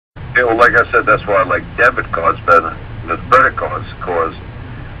Yeah, well, like I said, that's why I like debit cards better than credit cards, because,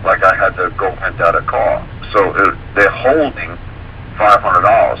 like, I had to go rent out a car. So they're holding $500,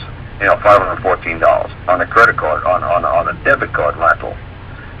 $514 on a credit card, on a debit card rental.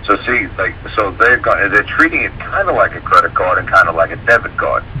 So see, like, so they're treating it kind of like a credit card and kind of like a debit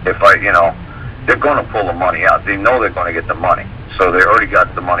card. If they're going to pull the money out. They know they're going to get the money, so they already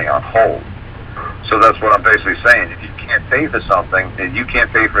got the money on hold. So that's what I'm basically saying. If you can't pay for something, and you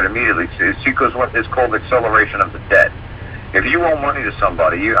can't pay for it immediately, it's because what is called acceleration of the debt. If you owe money to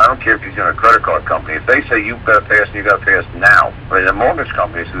somebody, I don't care if he's in a credit card company, if they say you've got to pay us and you've got to pay us now, right, the mortgage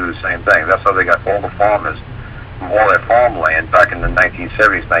companies do the same thing. That's how they got all the farmers from all their farmland back in the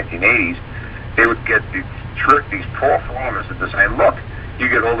 1970s, 1980s. They would trick these poor farmers into saying, look, you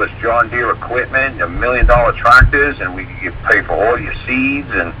get all this John Deere equipment, $1 million tractors, and we can pay for all your seeds,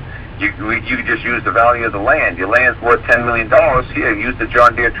 and you just use the value of the land. Your land's worth $10 million. Here, use the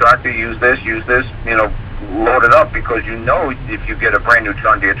John Deere tractor, use this, load it up, because if you get a brand new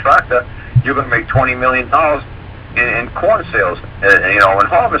John Deere tractor, you're going to make $20 million in corn sales, in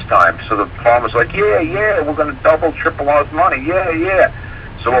harvest time. So the farmer's like, yeah, we're going to double, triple our money, yeah.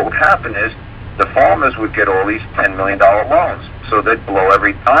 So what would happen is the farmers would get all these $10 million loans. So they'd blow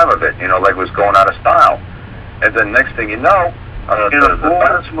every time of it, like it was going out of style. And then next thing you know, and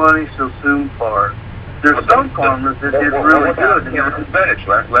afford this money so soon part. There's some farmers that did really good. Let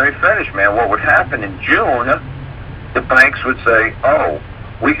me finish, man. What would happen in June, the banks would say, oh,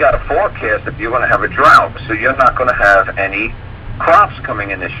 we got a forecast that you're going to have a drought, so you're not going to have any crops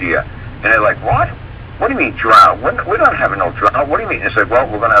coming in this year. And they're like, what? What do you mean drought? We're not having no drought. What do you mean? They said, well,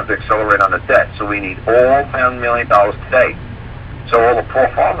 we're going to have to accelerate on the debt, so we need all $10 million today. So all the poor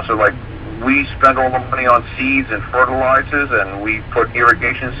farmers are like, we spend all the money on seeds and fertilizers, and we put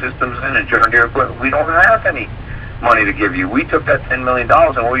irrigation systems in and John Deere equipment. We don't have any money to give you. We took that $10 million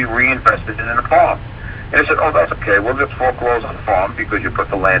and we reinvested it in the farm. And they said, oh, that's okay. We'll just foreclose on the farm because you put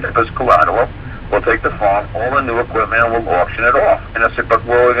the land up as collateral. We'll take the farm, all the new equipment, and we'll auction it off. And I said, but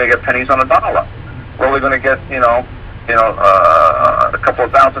we're only going to get pennies on a dollar. We're only going to get, a couple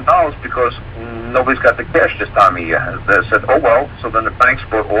of $1,000 because nobody's got the cash this time of year. They said, oh, well, so then the banks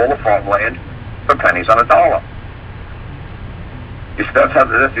bought all the farmland for pennies on a dollar.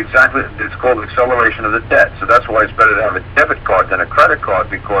 That's exactly, it's called acceleration of the debt. So that's why it's better to have a debit card than a credit card,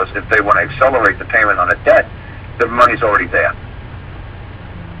 because if they want to accelerate the payment on a debt, the money's already there.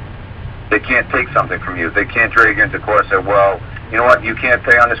 They can't take something from you. They can't drag you into court and say, well, you know what, you can't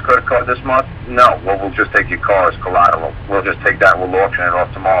pay on this credit card this month? No, well, we'll just take your car as collateral. We'll just take that and we'll auction it off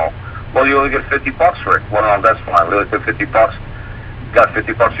tomorrow. Well, you only get $50 for it. Well, no, that's fine. We only get $50. Got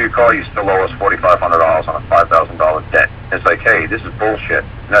 $50 for your car, you still owe us $4,500 on a $5,000 debt. It's like, hey, this is bullshit.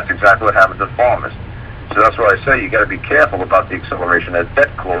 And that's exactly what happens to farmers. So that's why I say you got to be careful about the acceleration of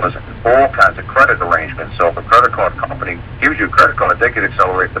debt clause and all kinds of credit arrangements. So if a credit card company gives you a credit card, they could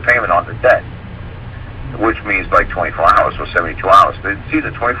accelerate the payment on the debt, which means like 24 hours or 72 hours. It's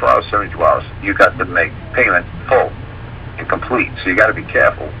either 24 hours, 72 hours. You got to make payment full and complete. So you got to be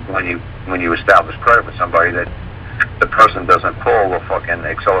careful when you establish credit with somebody that the person doesn't pull a fucking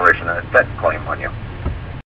acceleration of debt claim on you.